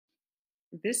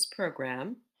This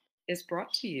program is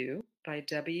brought to you by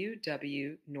W.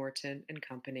 W. Norton and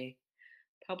Company,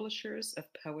 publishers of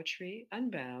Poetry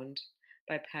Unbound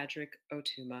by Padraig Ó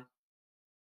Tuama.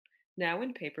 Now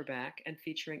in paperback and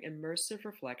featuring immersive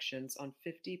reflections on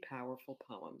 50 powerful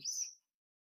poems.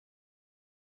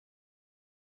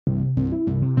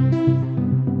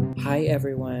 Hi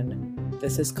everyone,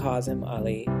 this is Kazim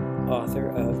Ali, author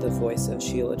of The Voice of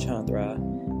Sheila Chandra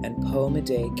and Poem a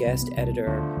Day guest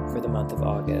editor for the month of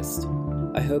August.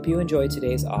 I hope you enjoyed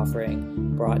today's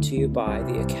offering, brought to you by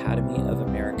the Academy of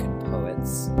American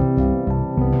Poets.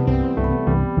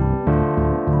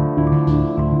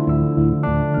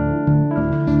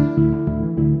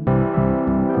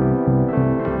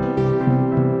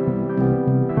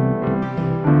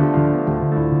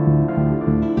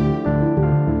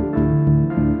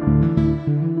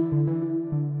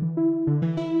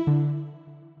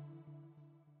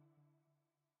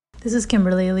 This is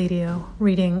Kimberly Alidio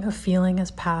reading A Feeling Has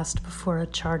Passed Before a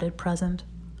Charted Present.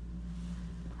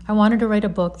 I wanted to write a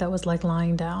book that was like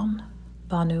lying down.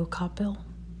 Bhanu Kapil.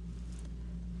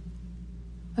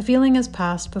 A feeling has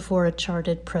passed before a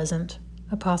charted present,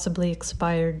 a possibly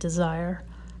expired desire,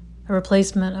 a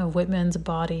replacement of Whitman's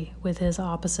body with his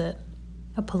opposite,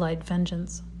 a polite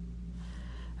vengeance.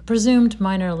 A presumed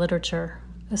minor literature,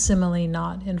 a simile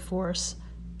not in force,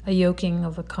 a yoking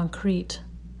of a concrete,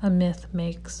 a myth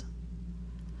makes.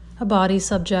 A body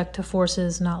subject to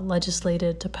forces not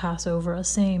legislated to pass over a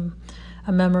same,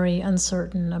 a memory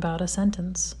uncertain about a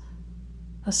sentence,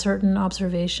 a certain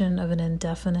observation of an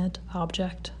indefinite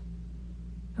object.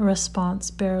 A response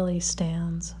barely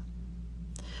stands.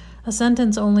 A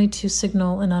sentence only to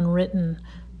signal an unwritten,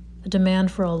 a demand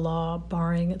for a law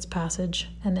barring its passage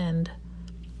and end.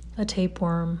 A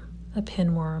tapeworm, a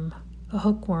pinworm, a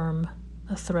hookworm,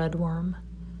 a threadworm,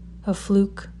 a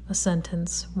fluke, a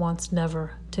sentence wants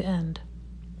never to end.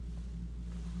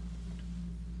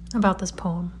 About this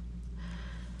poem.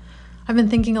 I've been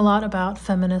thinking a lot about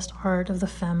feminist art of the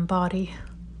femme body,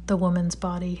 the woman's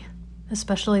body,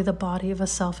 especially the body of a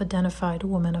self-identified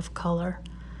woman of color,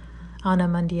 Ana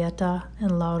Mendieta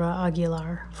and Laura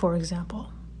Aguilar, for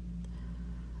example.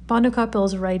 Bhanu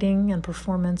Kapil's writing and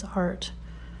performance art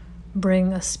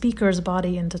bring a speaker's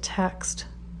body into text,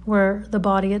 where the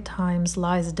body at times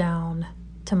lies down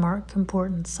to mark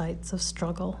important sites of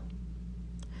struggle.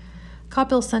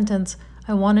 Kapil's sentence,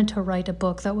 "I wanted to write a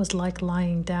book that was like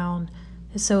lying down,"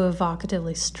 is so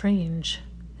evocatively strange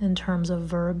in terms of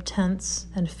verb tense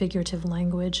and figurative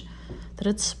language that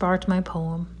it sparked my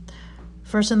poem,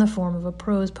 first in the form of a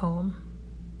prose poem,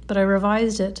 but I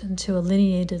revised it into a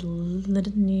lineated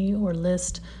litany or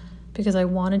list because I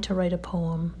wanted to write a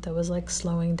poem that was like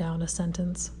slowing down a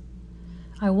sentence.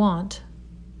 I want,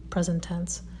 present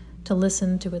tense, to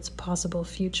listen to its possible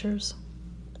futures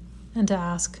and to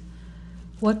ask,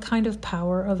 what kind of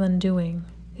power of undoing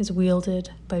is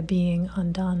wielded by being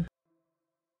undone?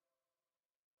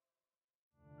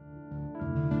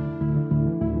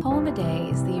 Poem a Day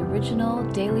is the original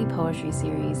daily poetry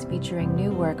series featuring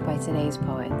new work by today's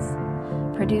poets.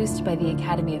 Produced by the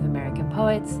Academy of American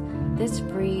Poets, this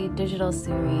free digital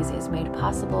series is made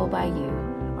possible by you,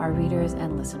 our readers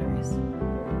and listeners.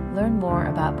 Learn more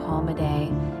about Poem a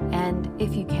Day, and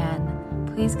if you can,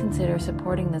 please consider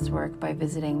supporting this work by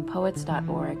visiting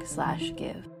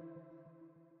poets.org/give.